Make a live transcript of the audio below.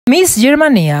Miss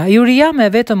Gjermania, Juria me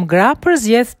vetëm gra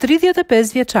përzgjedh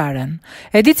 35 vjeçaren.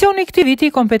 Edicioni i këtij viti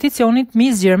i kompeticionit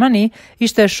Miss Gjermani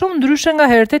ishte shumë ndryshe nga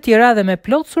herët e tjera dhe me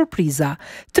plot surpriza.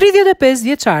 35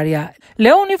 vjeçaria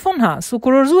Leoni von Haas u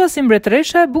kurorëzua si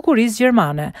mbretëresha e bukurisë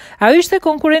gjermane. Ajo ishte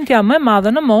konkurrentja më e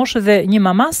madhe në moshë dhe një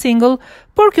mama single,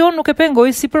 por kjo nuk e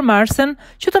pengoi sipërmarrësen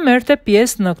që të merrte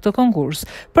pjesë në këtë konkurs.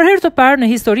 Për herë të parë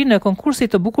në historinë e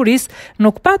konkursit të bukurisë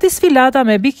nuk pati sfilata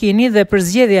me bikini dhe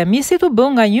përzgjedhja e Missit u bë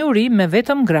nga një uri me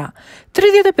vetëm gra.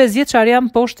 35 vjeçaria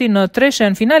mposhti në 3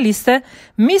 shen finaliste,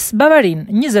 Miss Bavarin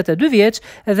 22 vjeç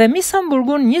dhe Miss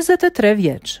Hamburgun 23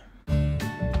 vjeç.